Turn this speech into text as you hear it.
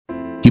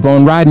Keep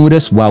on riding with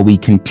us while we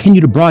continue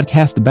to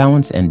broadcast the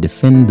balance and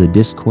defend the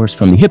discourse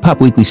from the Hip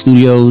Hop Weekly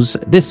studios.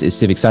 This is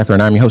Civic Cypher,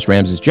 and I'm your host,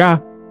 Ramses Ja.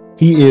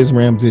 He is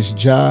Ramses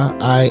Ja.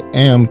 I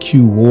am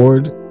Q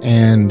Ward,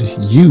 and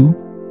you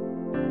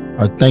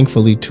are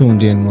thankfully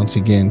tuned in once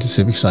again to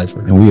Civic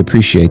Cypher. And we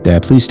appreciate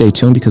that. Please stay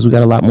tuned because we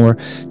got a lot more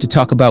to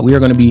talk about. We are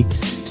going to be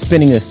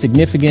spending a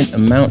significant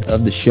amount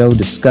of the show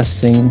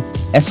discussing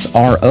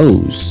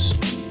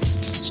SROs,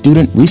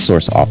 Student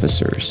Resource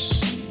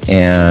Officers,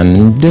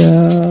 and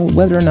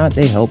whether or not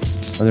they help,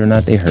 whether or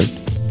not they hurt.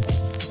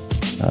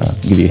 I'll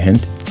give you a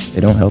hint. They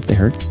don't help, they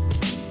hurt.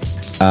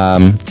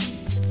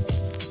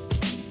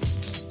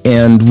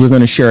 And we're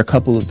going to share a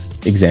couple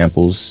of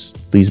examples.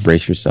 Please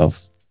brace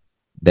yourself,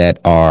 that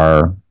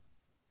are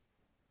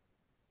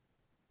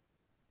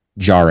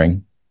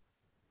jarring.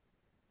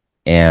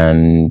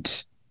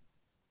 And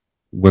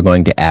we're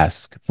going to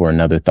ask for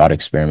another thought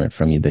experiment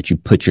from you, that you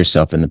put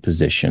yourself in the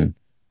position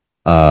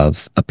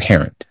of a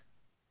parent.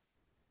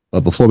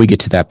 But before we get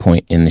to that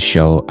point in the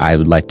show, I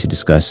would like to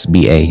discuss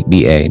BA,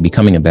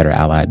 Becoming a Better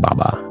Ally,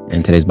 BABA.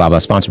 And today's BABA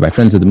is sponsored by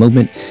Friends of the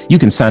Movement. You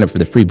can sign up for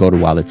the free voter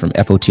wallet from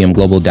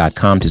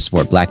FOTMglobal.com to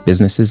support Black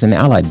businesses and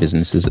allied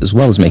businesses, as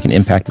well as make an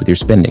impact with your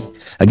spending.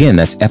 Again,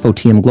 that's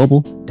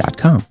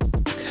FOTMglobal.com.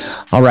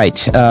 All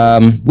right.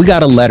 We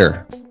got a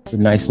letter, a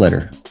nice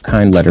letter,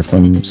 kind letter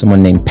from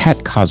someone named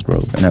Pat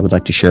Cosgrove, and I would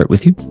like to share it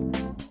with you.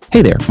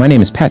 Hey there. My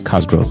name is Pat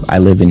Cosgrove. I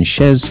live in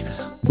Chez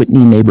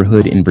Whitney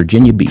neighborhood in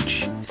Virginia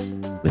Beach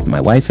with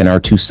my wife and our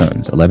two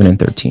sons, 11 and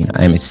 13.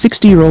 I am a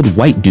 60-year-old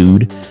white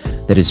dude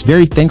that is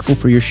very thankful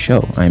for your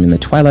show. I am in the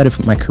twilight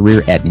of my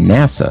career at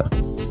NASA,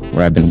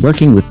 where I've been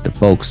working with the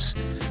folks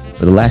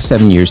for the last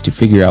 7 years to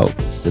figure out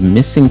the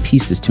missing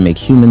pieces to make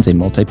humans a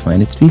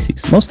multi-planet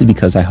species, mostly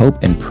because I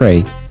hope and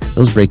pray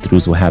those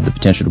breakthroughs will have the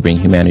potential to bring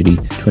humanity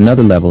to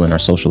another level in our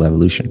social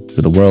evolution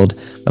for the world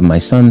of my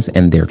sons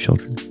and their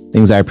children.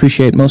 Things I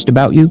appreciate most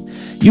about you: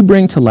 you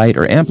bring to light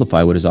or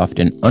amplify what is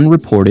often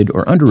unreported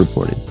or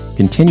underreported,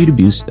 continued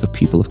abuse of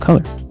people of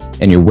color.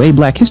 And your Way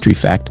Black History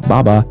Fact,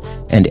 BABA,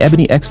 and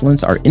Ebony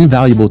Excellence are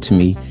invaluable to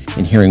me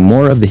in hearing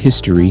more of the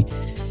history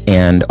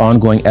and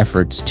ongoing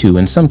efforts to,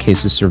 in some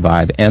cases,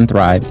 survive and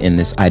thrive in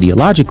this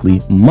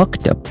ideologically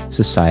mucked up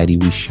society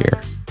we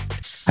share.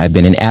 I've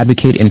been an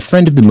advocate and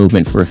friend of the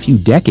movement for a few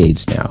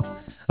decades now,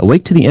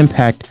 awake to the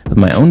impact of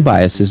my own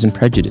biases and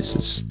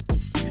prejudices.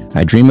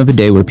 I dream of a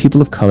day where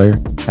people of color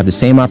have the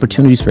same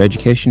opportunities for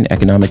education,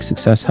 economic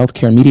success,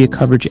 healthcare, media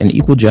coverage, and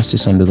equal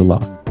justice under the law.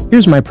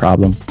 Here's my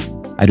problem.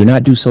 I do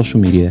not do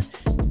social media,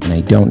 and I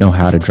don't know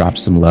how to drop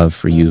some love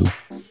for you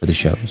for the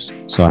shows.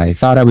 So I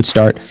thought I would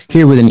start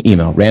here with an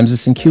email.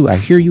 Ramses and Q, I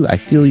hear you, I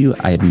feel you,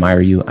 I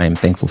admire you, I am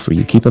thankful for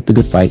you. Keep up the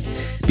good fight.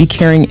 Be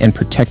caring and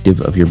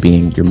protective of your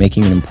being. You're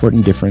making an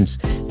important difference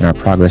in our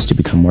progress to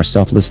become more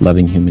selfless,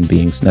 loving human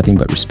beings. Nothing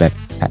but respect,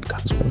 Pat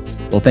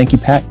Cosgrove. Well, thank you,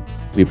 Pat.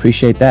 We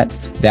appreciate that.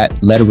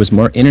 That letter was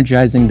more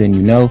energizing than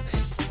you know.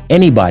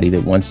 Anybody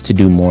that wants to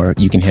do more,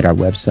 you can hit our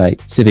website,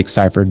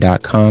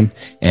 civiccypher.com,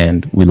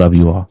 and we love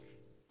you all.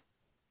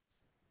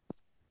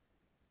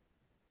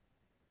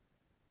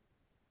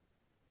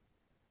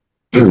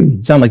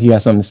 Sound like you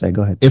got something to say.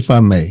 Go ahead. If I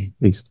may,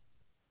 please.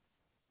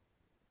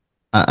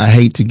 I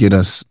hate to get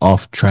us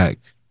off track.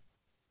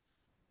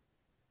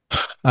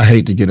 I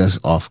hate to get us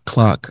off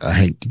clock. I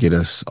hate to get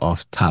us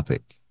off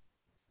topic.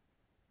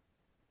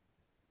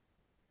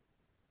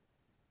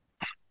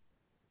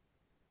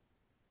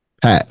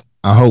 Pat,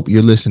 I hope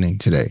you're listening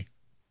today.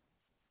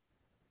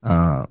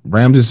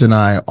 Ramses and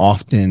I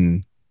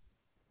often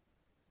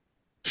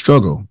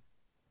struggle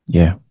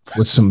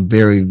with some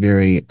very,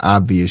 very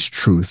obvious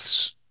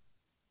truths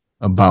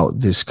about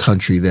this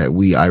country that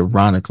we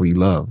ironically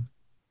love.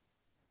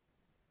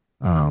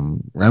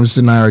 Ramses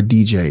and I are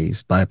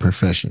DJs by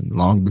profession.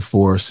 Long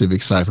before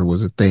Civic Cypher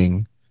was a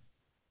thing,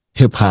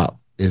 hip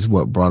hop is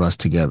what brought us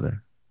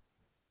together.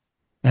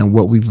 And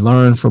what we've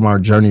learned from our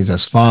journeys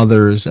as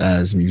fathers,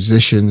 as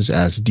musicians,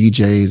 as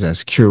DJs,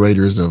 as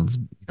curators of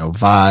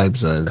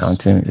vibes, as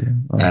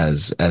content,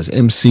 as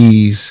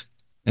MCs,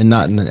 and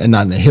not in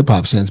the hip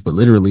hop sense, but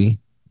literally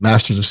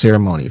masters of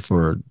ceremony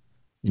for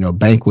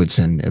banquets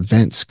and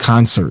events,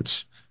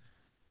 concerts.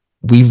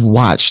 We've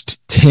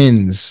watched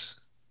tens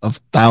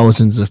of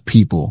thousands of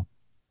people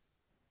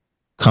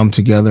come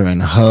together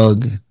and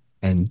hug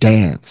and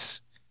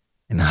dance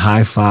and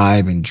high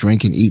five and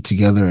drink and eat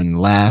together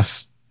and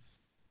laugh,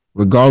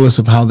 regardless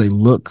of how they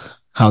look,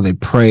 how they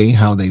pray,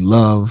 how they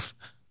love,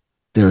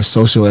 their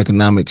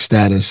socioeconomic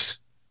status.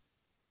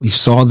 We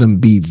saw them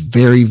be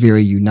very,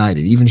 very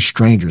united, even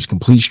strangers,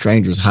 complete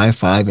strangers,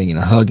 high-fiving and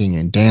hugging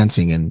and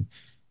dancing and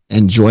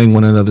enjoying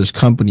one another's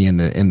company in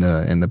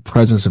the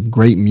presence of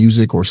great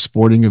music or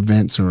sporting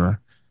events or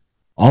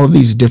all of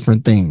these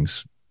different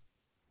things.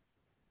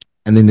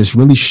 And then this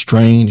really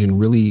strange and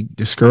really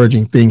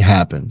discouraging thing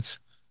happens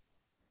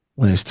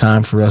when it's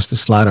time for us to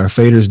slide our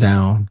faders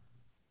down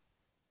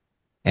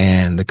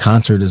and the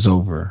concert is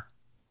over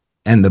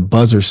and the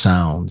buzzer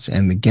sounds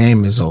and the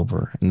game is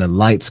over and the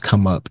lights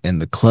come up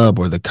and the club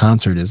or the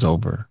concert is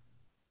over.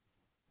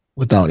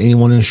 without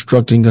anyone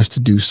instructing us to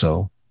do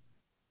so.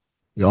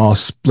 We all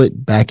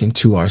split back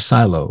into our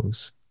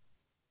silos.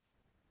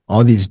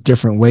 All these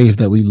different ways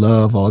that we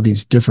love, all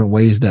these different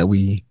ways that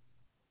we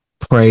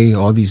pray,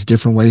 all these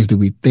different ways that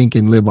we think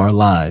and live our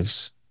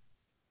lives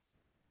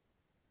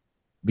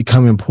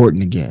become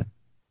important again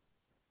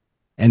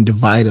and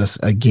divide us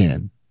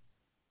again.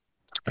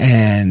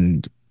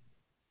 And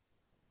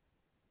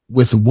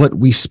with what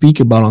we speak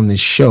about on this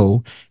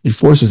show, it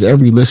forces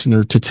every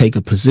listener to take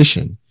a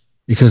position,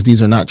 because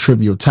these are not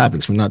trivial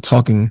topics. We're not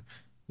talking,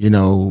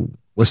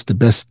 what's the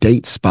best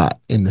date spot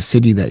in the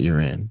city that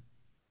you're in.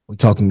 We're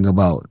talking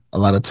about a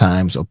lot of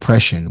times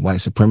oppression,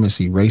 white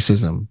supremacy,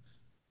 racism,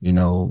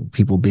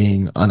 people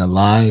being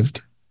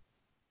unalived,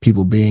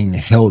 people being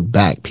held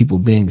back, people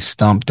being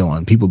stomped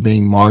on, people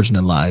being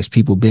marginalized,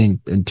 people being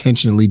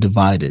intentionally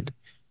divided.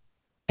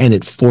 And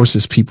it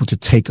forces people to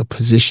take a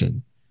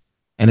position.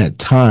 And at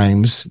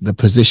times, the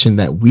position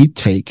that we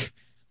take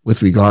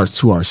with regards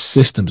to our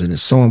systems, and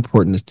it's so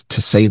important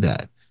to say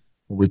that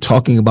when we're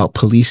talking about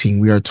policing,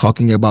 we are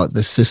talking about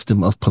the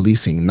system of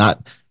policing,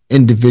 not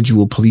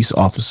individual police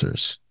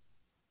officers,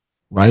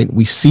 right?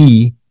 We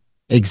see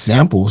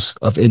examples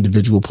of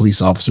individual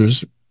police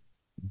officers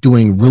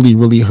doing really,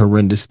 really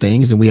horrendous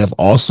things. And we have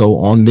also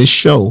on this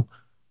show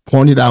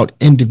pointed out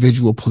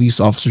individual police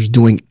officers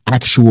doing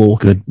actual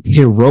good,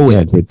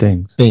 heroic good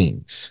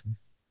things.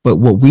 But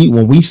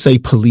when we say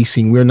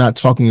policing, we're not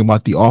talking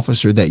about the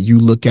officer that you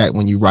look at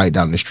when you ride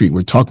down the street.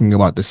 We're talking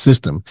about the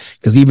system,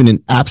 because even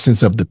in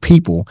absence of the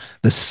people,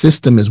 the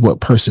system is what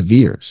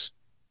perseveres.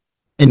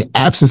 In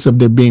absence of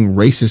there being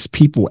racist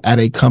people at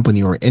a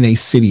company or in a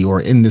city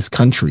or in this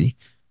country,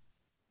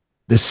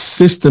 the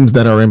systems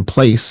that are in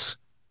place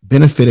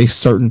benefit a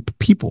certain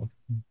people.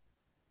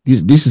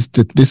 This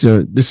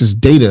is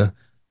data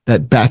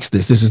that backs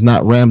this. This is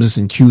not Ramses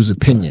and Q's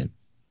opinion.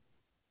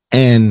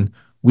 And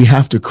we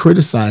have to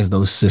criticize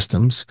those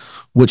systems,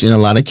 which in a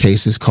lot of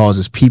cases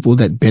causes people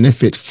that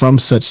benefit from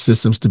such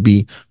systems to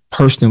be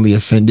personally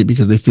offended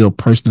because they feel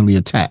personally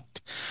attacked.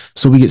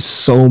 So we get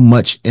so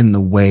much in the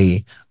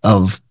way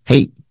of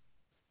hate,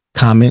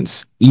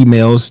 comments,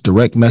 emails,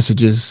 direct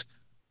messages,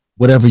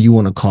 whatever you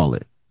want to call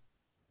it.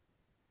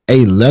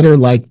 A letter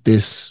like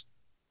this,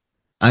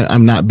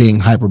 I'm not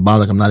being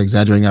hyperbolic. I'm not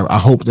exaggerating. I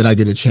hope that I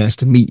get a chance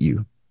to meet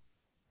you.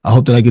 I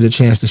hope that I get a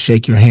chance to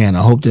shake your hand.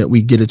 I hope that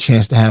we get a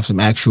chance to have some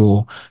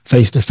actual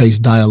face-to-face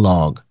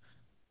dialogue,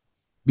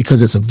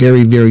 because it's a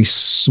very, very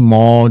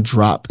small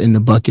drop in the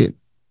bucket,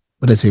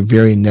 but it's a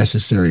very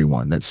necessary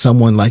one. That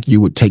someone like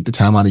you would take the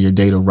time out of your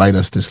day to write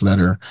us this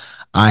letter.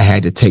 I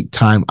had to take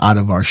time out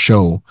of our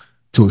show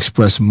to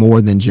express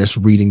more than just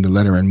reading the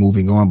letter and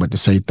moving on, but to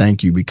say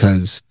thank you,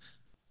 because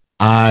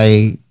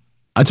I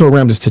told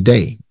Ramses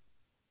today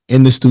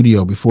in the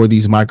studio before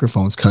these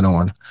microphones cut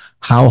on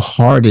how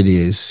hard it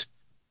is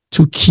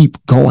to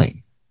keep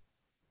going.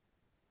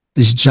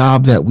 This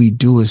job that we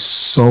do is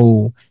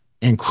so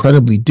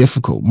incredibly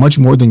difficult, much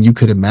more than you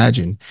could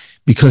imagine,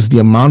 because the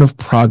amount of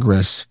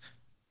progress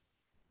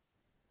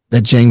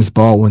that James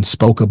Baldwin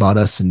spoke about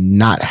us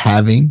not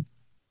having,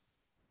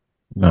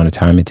 the amount of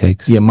time it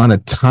takes, the amount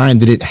of time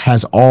that it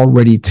has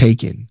already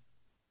taken.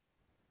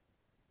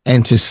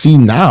 And to see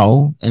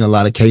now, in a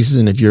lot of cases,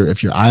 and if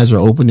your eyes are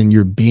open and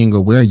you're being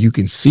aware, you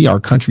can see our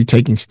country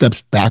taking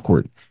steps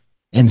backward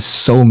in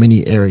so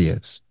many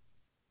areas.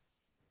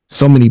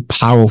 So many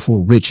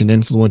powerful, rich, and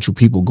influential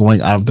people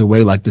going out of their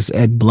way, like this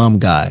Ed Blum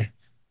guy,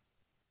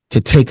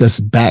 to take us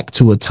back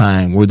to a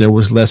time where there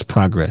was less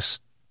progress,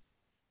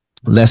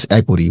 less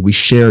equity. We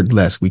shared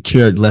less. We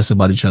cared less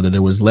about each other.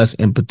 There was less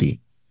empathy,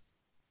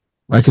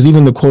 right? Because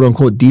even the quote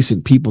unquote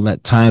decent people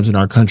at times in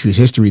our country's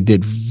history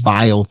did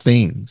vile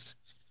things.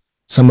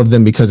 Some of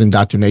them because of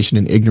indoctrination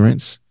and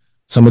ignorance.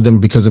 Some of them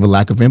because of a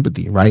lack of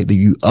empathy, right? That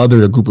you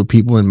othered a group of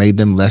people and made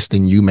them less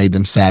than you, made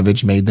them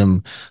savage, made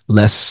them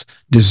less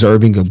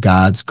deserving of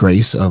God's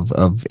grace,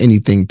 of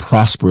anything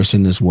prosperous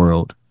in this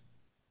world.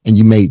 And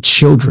you made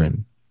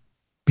children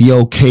be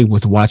okay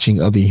with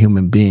watching other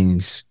human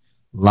beings'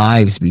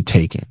 lives be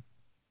taken.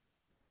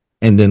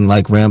 And then,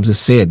 like Ramses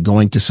said,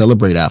 going to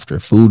celebrate after,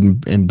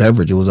 food and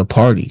beverage, it was a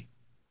party.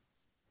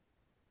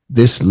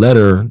 This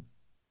letter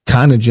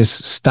kind of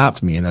just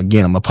stopped me. And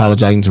again, I'm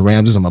apologizing to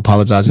Ramses. I'm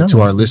apologizing to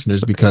our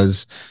listeners,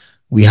 because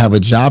we have a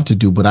job to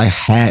do, but I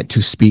had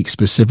to speak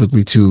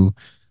specifically to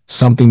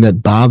something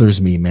that bothers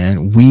me,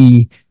 man.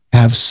 We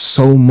have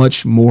so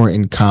much more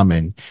in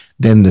common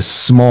than the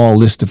small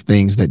list of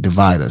things that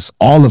divide us.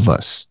 All of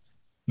us,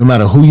 no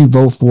matter who you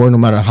vote for, no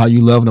matter how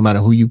you love, no matter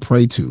who you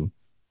pray to,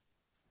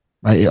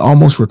 right? It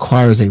almost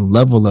requires a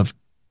level of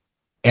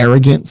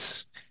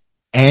arrogance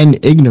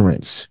and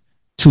ignorance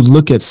to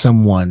look at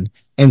someone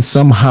and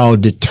somehow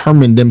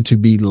determine them to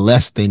be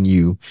less than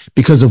you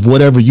because of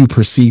whatever you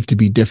perceive to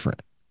be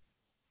different.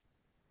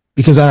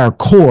 Because at our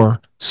core,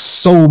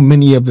 so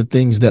many of the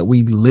things that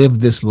we live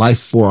this life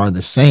for are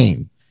the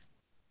same.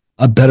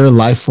 A better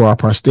life for our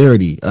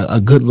posterity,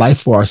 a good life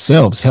for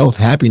ourselves, health,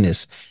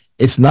 happiness.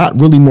 It's not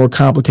really more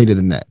complicated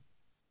than that.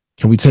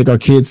 Can we take our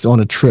kids on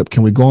a trip?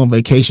 Can we go on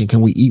vacation? Can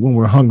we eat when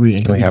we're hungry?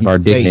 And Can we have our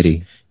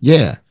dignity?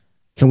 Yeah.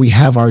 Can we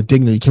have our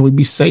dignity? Can we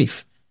be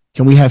safe?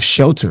 Can we have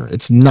shelter?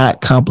 It's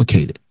not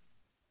complicated.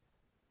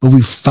 But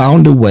we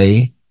found a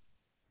way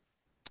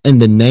in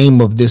the name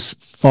of this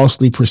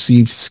falsely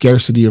perceived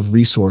scarcity of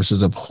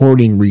resources, of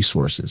hoarding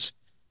resources,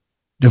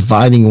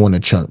 dividing one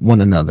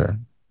another,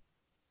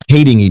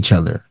 hating each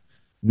other,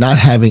 not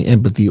having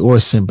empathy or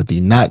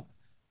sympathy, not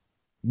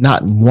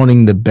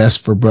wanting the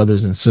best for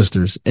brothers and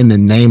sisters in the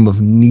name of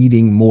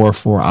needing more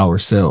for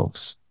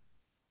ourselves.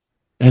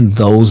 And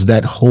those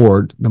that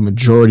hoard the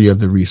majority of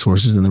the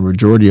resources and the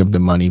majority of the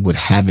money would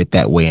have it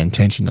that way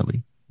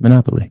intentionally.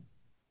 Monopoly.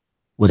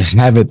 Would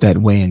have it that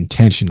way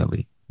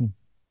intentionally.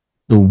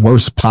 The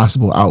worst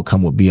possible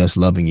outcome would be us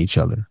loving each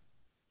other.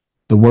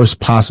 The worst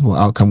possible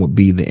outcome would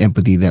be the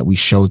empathy that we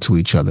show to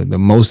each other.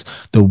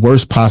 The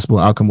worst possible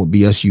outcome would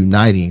be us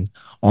uniting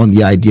on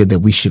the idea that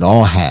we should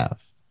all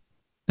have,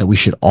 that we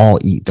should all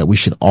eat, that we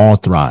should all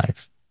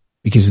thrive.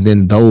 Because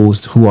then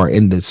those who are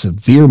in the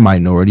severe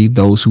minority,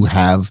 those who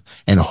have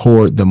and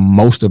hoard the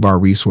most of our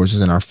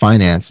resources and our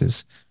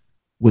finances,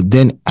 would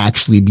then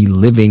actually be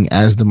living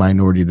as the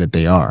minority that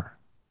they are.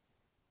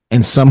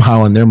 And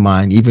somehow in their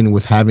mind, even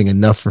with having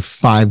enough for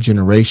 5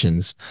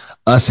 generations,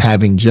 us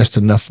having just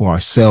enough for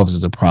ourselves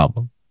is a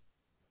problem.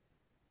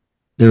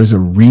 There's a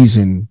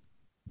reason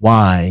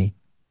why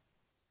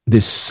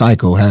this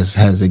cycle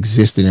has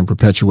existed and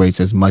perpetuates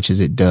as much as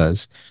it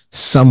does.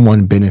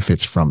 Someone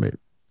benefits from it.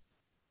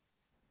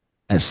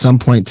 At some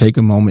point, take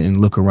a moment and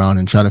look around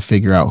and try to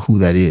figure out who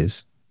that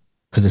is.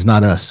 Because it's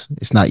not us.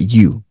 It's not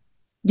you.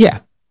 Yeah.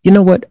 You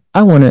know what?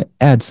 I want to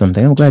add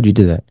something. I'm glad you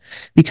did that.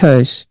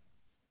 Because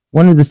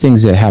one of the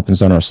things that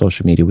happens on our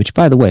social media, which,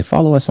 by the way,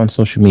 follow us on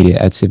social media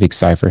at Civic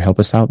Cypher, help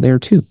us out there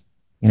too,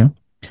 you know?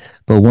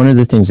 But one of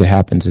the things that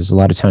happens is a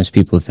lot of times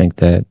people think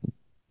that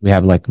we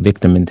have like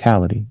victim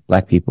mentality,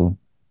 Black people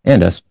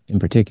and us in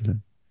particular.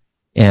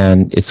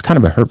 And it's kind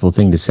of a hurtful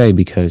thing to say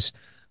because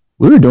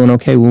we were doing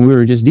okay when we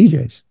were just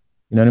DJs.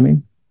 You know what I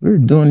mean? We were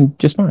doing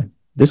just fine.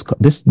 This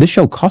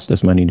show cost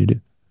us money to do.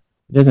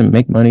 It doesn't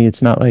make money.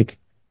 It's not like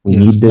we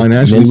need this.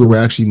 Financially, we were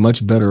actually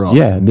much better off.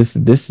 Yeah, this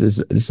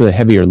is a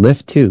heavier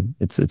lift too.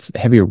 It's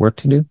heavier work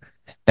to do.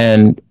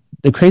 And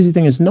the crazy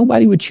thing is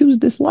nobody would choose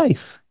this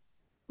life.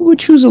 Who would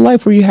choose a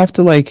life where you have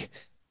to like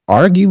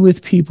argue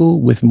with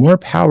people with more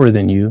power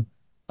than you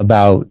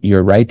about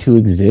your right to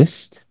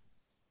exist,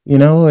 you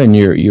know, and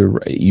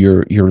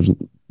your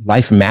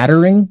life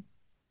mattering?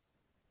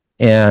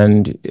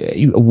 And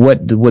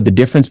what the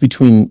difference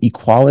between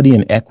equality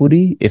and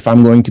equity, if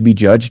I'm going to be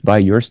judged by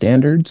your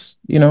standards,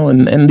 you know,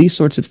 and these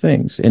sorts of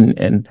things.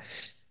 And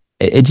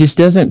it just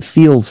doesn't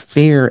feel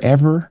fair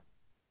ever.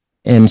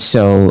 And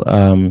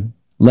so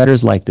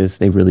letters like this,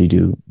 they really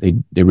do.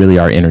 They really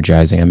are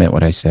energizing. I meant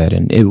what I said.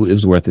 And it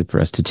was worth it for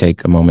us to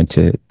take a moment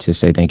to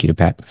say thank you to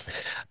Pat.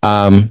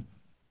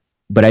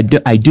 But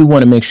I do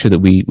want to make sure that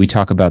we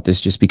talk about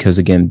this just because,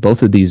 again,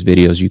 both of these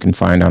videos you can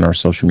find on our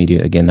social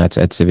media. Again, that's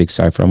at Civic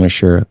Cypher. I'm going to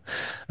share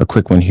a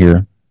quick one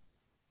here.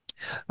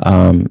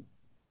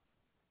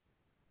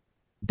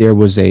 There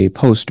was a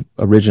post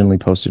originally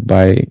posted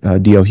by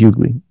D.L.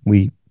 Hughley.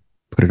 We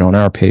put it on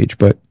our page,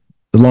 but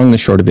the long and the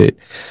short of it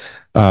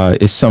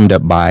is summed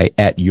up by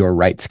at Your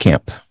Rights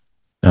Camp.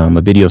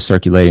 A video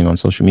circulating on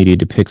social media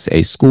depicts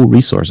a school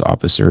resource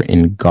officer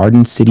in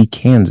Garden City,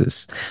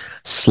 Kansas,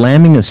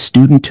 slamming a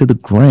student to the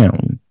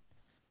ground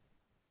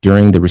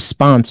during the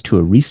response to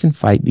a recent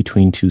fight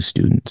between 2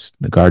 students.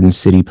 The Garden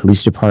City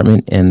Police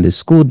Department and the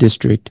school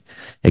district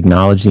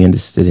acknowledged the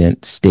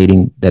incident,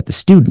 stating that the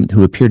student,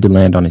 who appeared to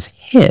land on his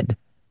head,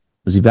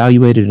 was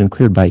evaluated and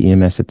cleared by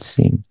EMS at the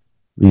scene.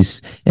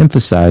 Police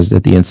emphasized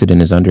that the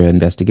incident is under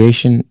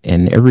investigation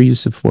and every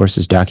use of force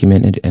is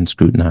documented and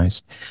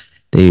scrutinized.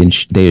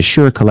 They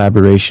assure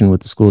collaboration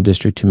with the school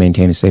district to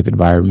maintain a safe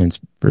environment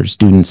for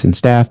students and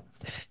staff.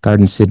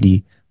 Garden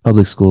City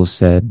Public Schools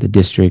said the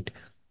district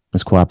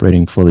was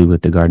cooperating fully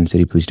with the Garden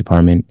City Police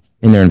Department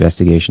in their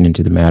investigation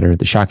into the matter.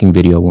 The shocking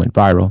video went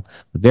viral,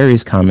 with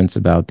various comments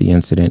about the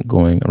incident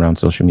going around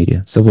social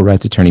media. Civil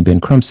rights attorney Ben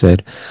Crump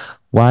said,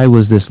 "Why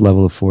was this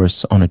level of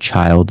force on a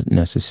child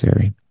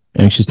necessary?"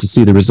 Anxious to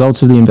see the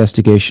results of the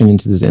investigation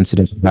into this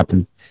incident that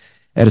happened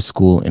at a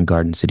school in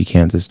Garden City,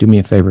 Kansas. Do me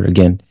a favor,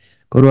 again,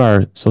 go to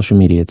our social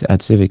media. It's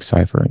at Civic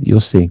Cypher. You'll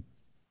see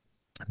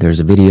there's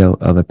a video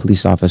of a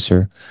police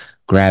officer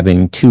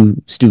grabbing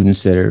 2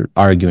 students that are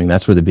arguing.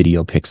 That's where the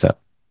video picks up.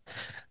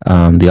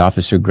 The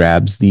officer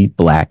grabs the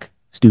Black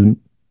student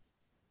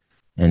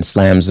and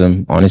slams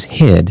him on his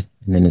head,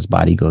 and then his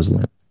body goes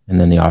limp. And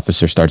then the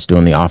officer starts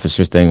doing the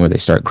officer thing where they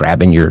start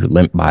grabbing your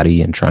limp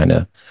body and trying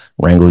to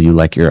wrangle you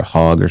like you're a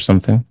hog or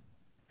something.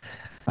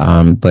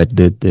 But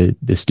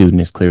the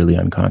student is clearly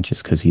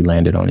unconscious because he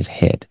landed on his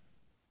head.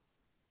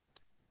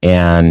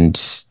 And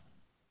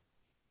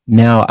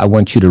now I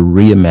want you to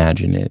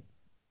reimagine it.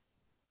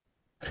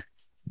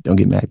 Don't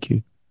get mad,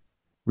 Q.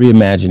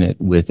 Reimagine it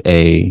with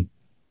a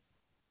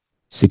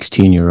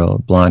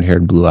 16-year-old,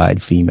 blonde-haired,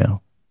 blue-eyed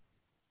female.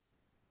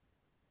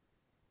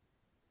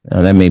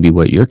 Now, that may be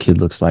what your kid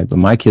looks like, but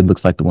my kid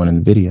looks like the one in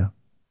the video.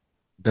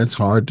 That's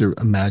hard to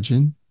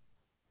imagine,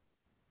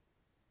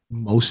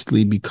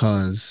 mostly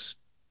because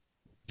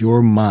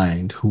your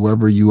mind,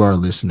 whoever you are,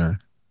 listener,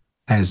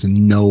 has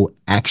no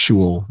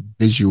actual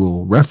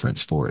visual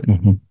reference for it.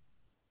 Mm-hmm.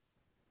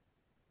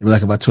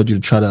 Like if I told you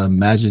to try to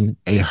imagine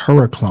a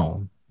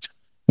hurricane,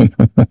 your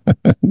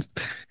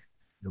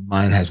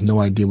mind has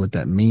no idea what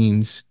that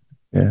means.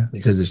 Yeah.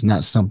 Because it's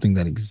not something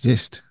that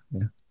exists.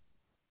 Yeah.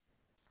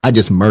 I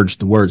just merged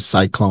the words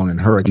cyclone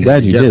and hurricane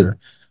together. You did.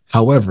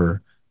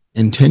 However,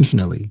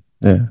 intentionally,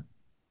 yeah.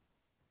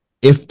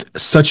 If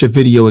such a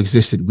video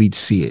existed, we'd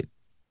see it.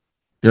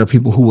 There are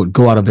people who would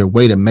go out of their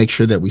way to make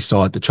sure that we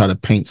saw it to try to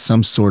paint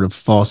some sort of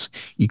false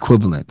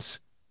equivalence.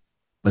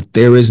 But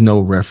there is no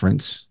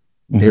reference.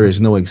 Mm-hmm. There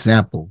is no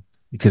example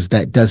because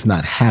that does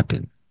not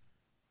happen.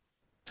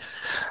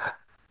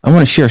 I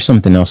want to share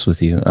something else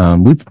with you.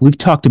 We've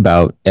talked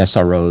about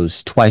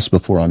SROs twice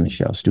before on the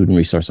show, student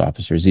resource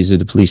officers. These are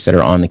the police that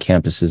are on the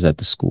campuses at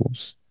the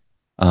schools.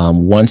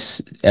 Once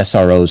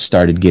SROs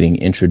started getting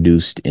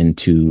introduced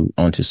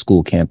onto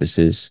school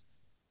campuses,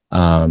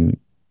 the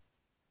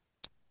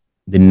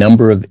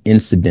number of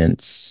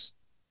incidents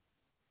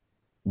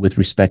with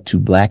respect to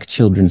Black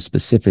children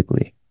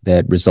specifically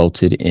that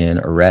resulted in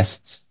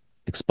arrests,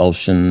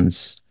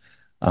 expulsions,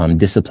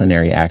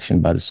 disciplinary action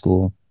by the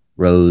school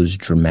rose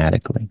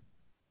dramatically.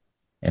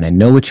 And I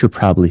know what you're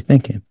probably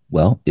thinking.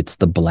 Well, it's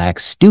the Black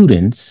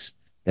students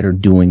that are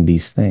doing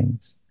these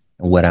things.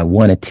 And what I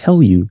want to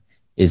tell you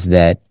is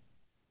that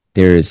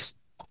there's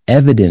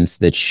evidence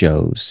that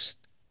shows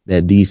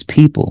that these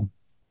people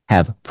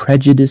have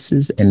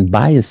prejudices and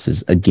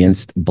biases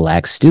against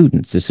Black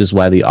students. This is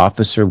why the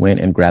officer went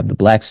and grabbed the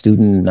Black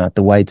student, not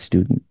the white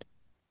student.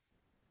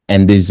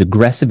 And these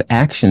aggressive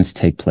actions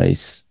take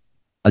place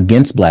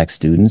against Black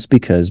students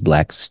because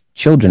Black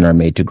children are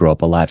made to grow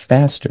up a lot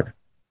faster.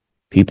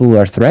 People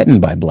are threatened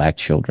by Black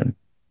children,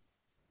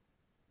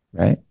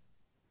 right?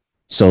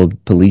 So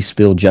police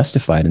feel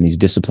justified and these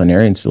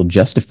disciplinarians feel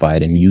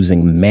justified in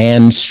using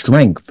man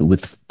strength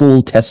with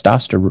full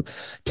testicular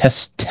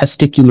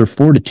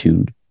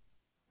fortitude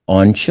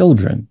on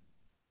children,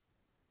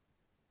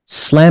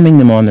 slamming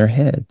them on their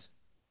heads,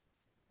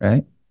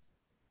 right?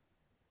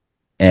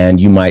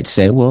 And you might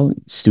say, well,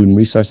 student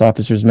resource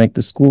officers make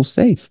the school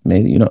safe,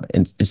 maybe,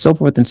 and so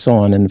forth and so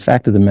on. And the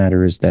fact of the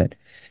matter is that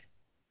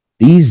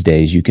these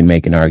days you can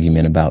make an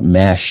argument about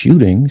mass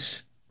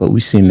shootings, but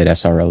we've seen that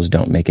SROs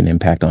don't make an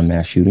impact on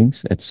mass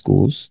shootings at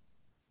schools.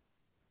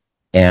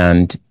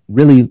 And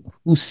really,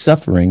 who's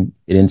suffering?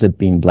 It ends up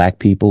being Black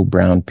people,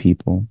 brown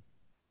people.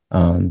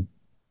 And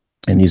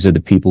these are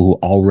the people who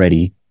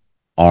already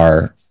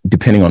are,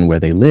 depending on where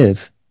they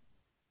live,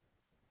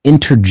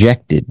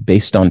 interjected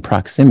based on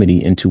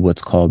proximity into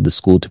what's called the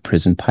school to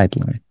prison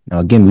pipeline. Now,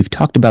 again, we've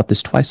talked about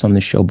this twice on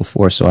this show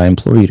before, so I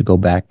implore you to go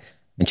back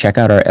and check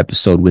out our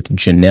episode with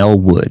Janelle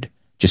Wood.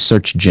 Just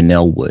search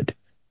Janelle Wood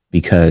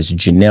because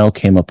Janelle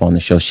came up on the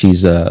show.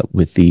 She's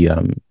with the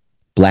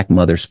Black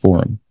Mothers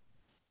Forum,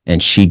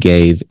 and she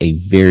gave a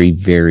very,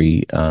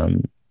 very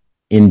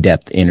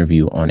in-depth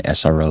interview on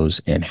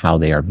SROs and how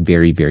they are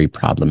very, very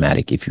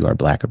problematic if you are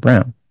Black or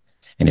brown.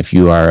 And if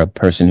you are a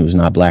person who's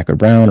not Black or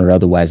brown or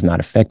otherwise not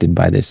affected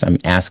by this, I'm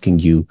asking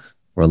you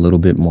for a little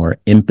bit more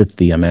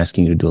empathy. I'm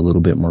asking you to do a little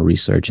bit more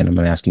research, and I'm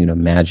asking you to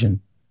imagine.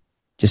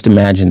 Just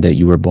imagine that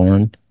you were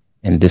born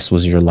and this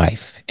was your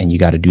life and you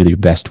got to do your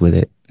best with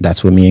it.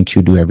 That's what me and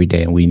Q do every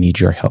day, and we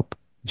need your help.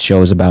 The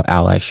show is about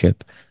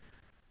allyship.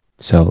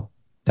 So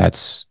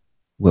that's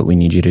what we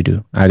need you to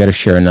do. I got to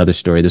share another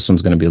story. This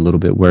one's going to be a little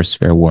bit worse,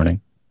 fair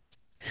warning.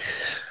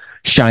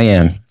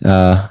 Cheyenne,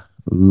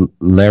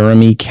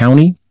 Laramie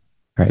County.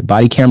 All right,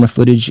 body camera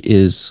footage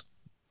that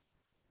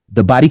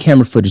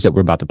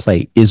we're about to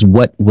play is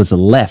what was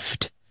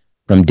left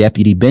from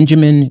Deputy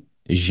Benjamin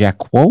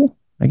Jacquot,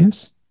 I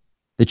guess.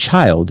 The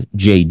child,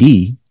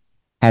 JD,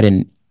 had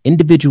an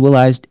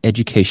individualized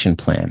education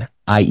plan,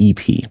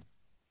 IEP,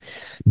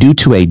 due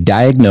to a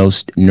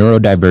diagnosed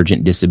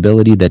neurodivergent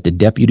disability that the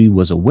deputy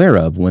was aware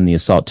of when the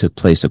assault took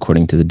place,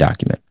 according to the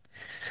document.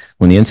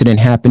 When the incident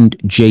happened,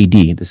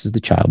 JD, this is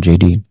the child,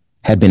 JD,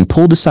 had been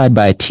pulled aside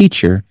by a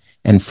teacher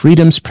and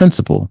Freedom's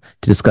principal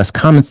to discuss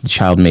comments the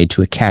child made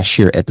to a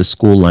cashier at the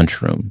school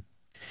lunchroom.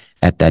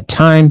 At that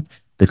time,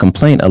 the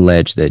complaint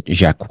alleged that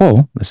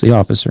Jacquot, that's the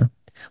officer,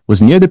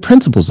 was near the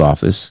principal's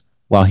office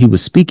while he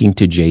was speaking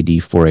to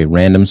JD for a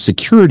random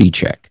security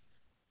check.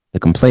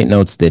 The complaint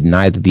notes that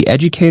neither the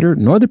educator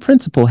nor the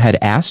principal had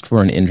asked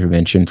for an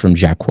intervention from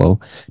Jacquot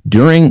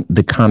during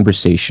the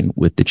conversation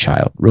with the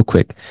child. Real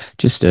quick,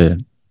 just to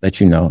let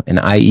you know, an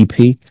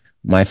IEP,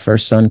 my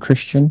first son,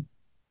 Christian,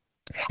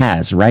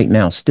 has right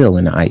now still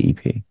an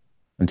IEP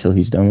until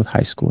he's done with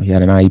high school. He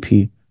had an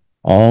IEP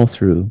all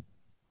through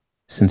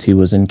since he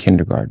was in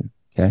kindergarten.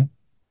 Okay.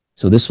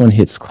 So this one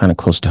hits kind of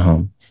close to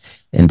home.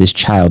 And this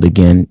child,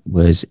 again,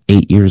 was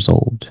 8 years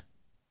old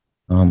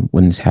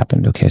when this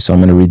happened. Okay. So I'm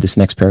going to read this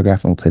next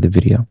paragraph and we'll play the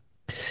video.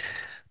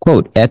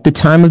 Quote, at the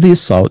time of the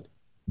assault,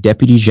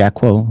 Deputy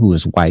Jacquot, who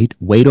was white,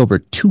 weighed over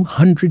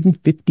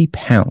 250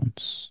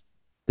 pounds,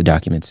 the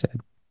document said.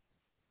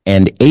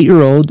 And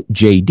 8-year-old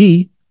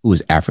JD, who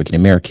was African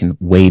American,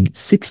 weighed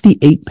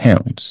 68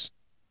 pounds.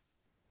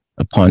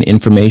 Upon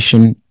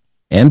information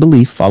and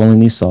belief following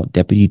the assault,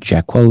 Deputy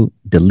Jacquot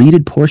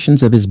deleted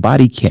portions of his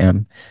body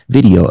cam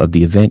video of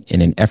the event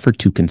in an effort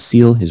to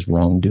conceal his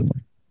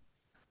wrongdoing.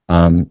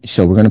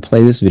 So we're going to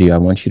play this video. I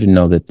want you to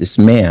know that this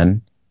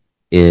man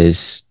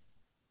is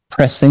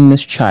pressing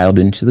this child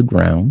into the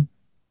ground.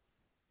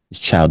 This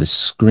child is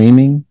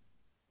screaming.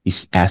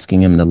 He's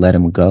asking him to let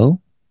him go.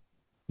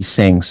 He's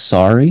saying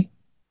sorry.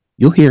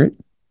 You'll hear it.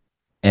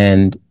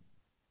 And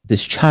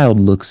this child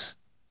looks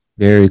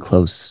very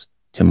close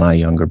to my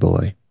younger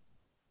boy.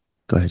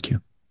 Go ahead,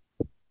 Q.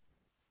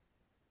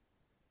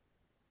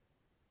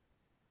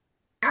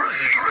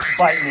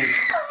 Fight me.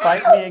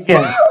 Fight me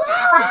again.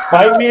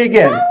 Fight me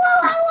again.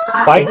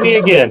 Fight me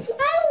again.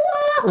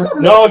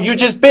 No, you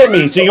just bit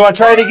me. So you want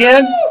to try it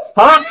again?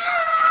 Huh?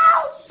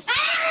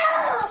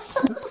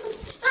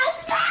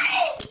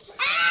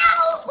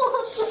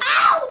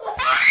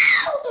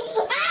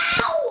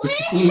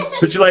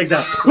 Put your legs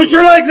down. Put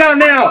your legs down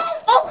now.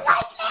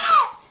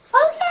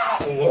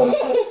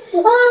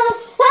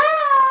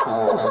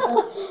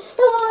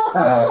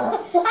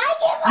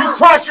 You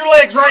cross your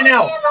legs right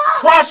now.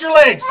 Cross your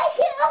legs.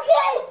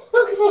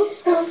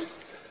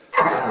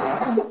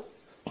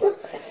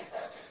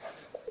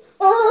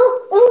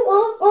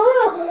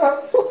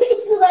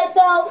 Please let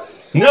go.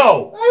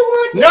 No.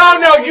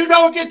 No, you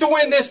don't get to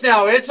win this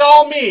now. It's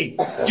all me.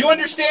 Do you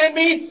understand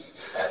me?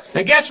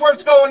 And guess where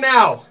it's going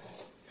now?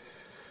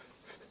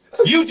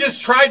 You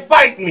just tried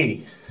biting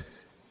me.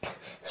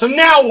 So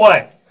now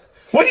what?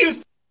 What do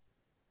you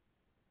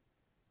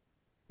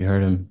You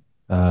heard him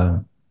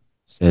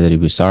say that he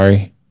was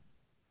sorry.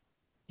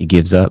 He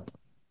gives up.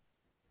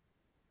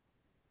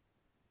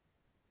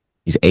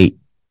 He's 8.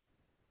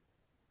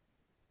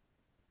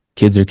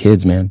 Kids are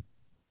kids, man.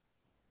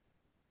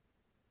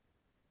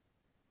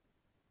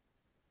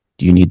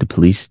 Do you need the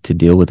police to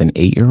deal with an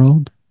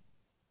 8-year-old?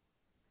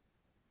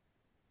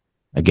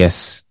 I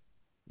guess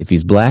if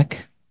he's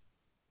black,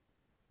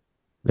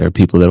 there are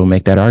people that will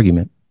make that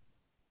argument.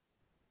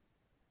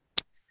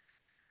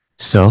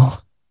 So,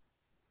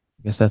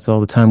 I guess that's all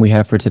the time we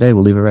have for today.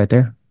 We'll leave it right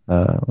there.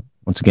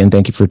 Once again,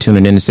 thank you for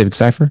tuning in to Civic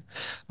Cypher.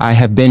 I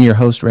have been your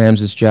host,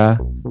 Ramses Ja.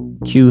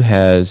 Q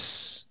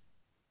has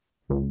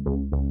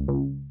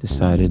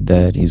decided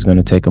that he's going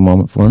to take a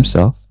moment for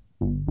himself.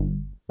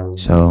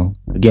 So,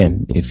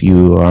 again, if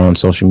you are on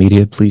social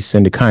media, please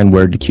send a kind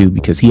word to Q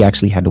because he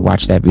actually had to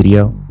watch that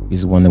video.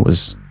 He's the one that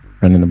was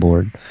running the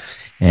board.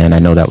 And I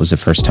know that was the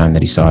first time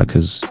that he saw it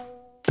because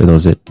for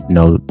those that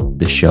know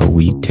the show,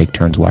 we take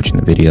turns watching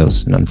the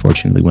videos. And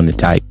unfortunately, when the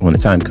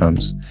time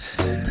comes,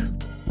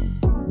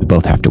 we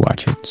both have to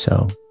watch it.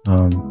 So,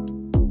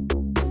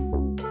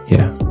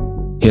 yeah,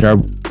 hit our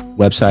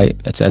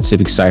website. That's at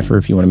Civic Cypher.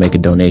 If you want to make a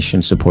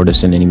donation, support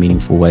us in any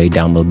meaningful way,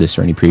 download this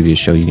or any previous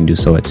show, you can do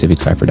so at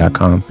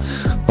civiccypher.com.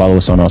 Follow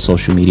us on all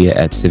social media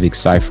at Civic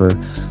Cypher.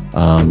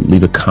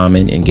 Leave a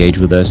comment, engage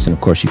with us. And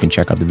of course, you can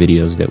check out the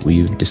videos that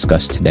we've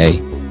discussed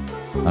today.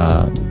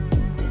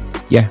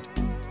 Yeah.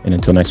 And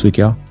until next week,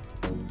 y'all.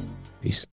 Peace.